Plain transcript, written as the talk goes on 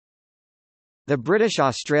The British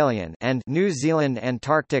Australian and New Zealand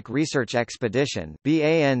Antarctic Research Expedition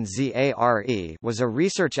 (BANZARE) was a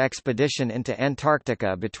research expedition into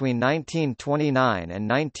Antarctica between 1929 and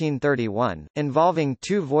 1931, involving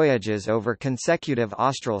 2 voyages over consecutive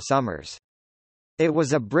austral summers. It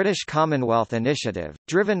was a British Commonwealth initiative,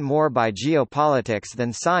 driven more by geopolitics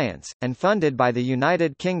than science, and funded by the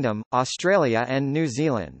United Kingdom, Australia and New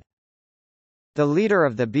Zealand. The leader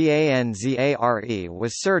of the BANZARE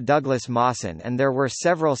was Sir Douglas Mawson, and there were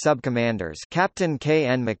several subcommanders, Captain K.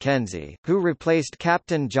 N. Mackenzie, who replaced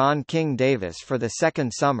Captain John King Davis for the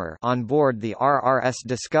second summer, on board the RRS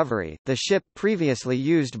Discovery, the ship previously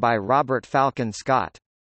used by Robert Falcon Scott.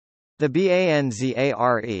 The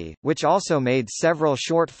BANZARE, which also made several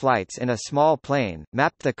short flights in a small plane,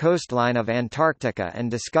 mapped the coastline of Antarctica and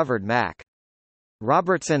discovered Mac.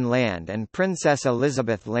 Robertson Land and Princess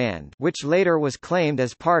Elizabeth Land, which later was claimed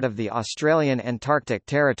as part of the Australian Antarctic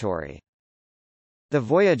Territory. The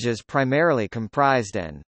voyages primarily comprised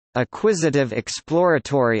an acquisitive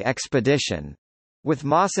exploratory expedition, with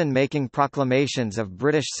Mawson making proclamations of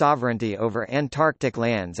British sovereignty over Antarctic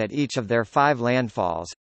lands at each of their 5 landfalls,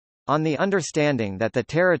 on the understanding that the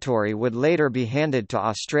territory would later be handed to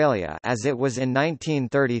Australia as it was in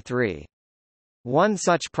 1933. One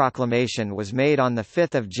such proclamation was made on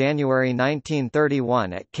 5 January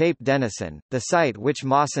 1931 at Cape Denison, the site which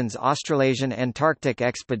Mawson's Australasian Antarctic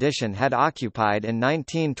expedition had occupied in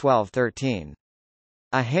 1912–13.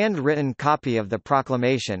 A handwritten copy of the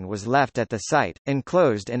proclamation was left at the site,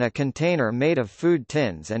 enclosed in a container made of food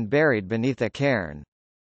tins and buried beneath a cairn.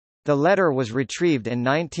 The letter was retrieved in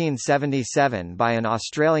 1977 by an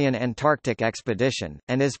Australian Antarctic expedition,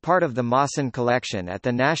 and is part of the Mawson collection at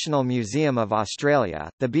the National Museum of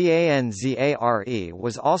Australia. The BANZARE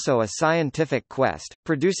was also a scientific quest,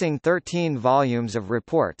 producing 13 volumes of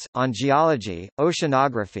reports, on geology,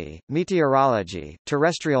 oceanography, meteorology,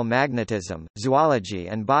 terrestrial magnetism, zoology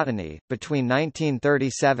and botany, between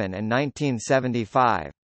 1937 and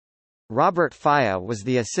 1975. Robert Faya was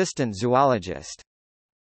the assistant zoologist.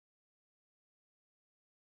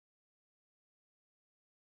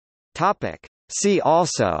 See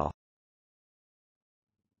also: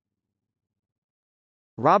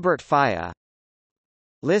 Robert Faya,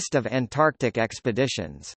 List of Antarctic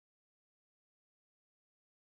expeditions.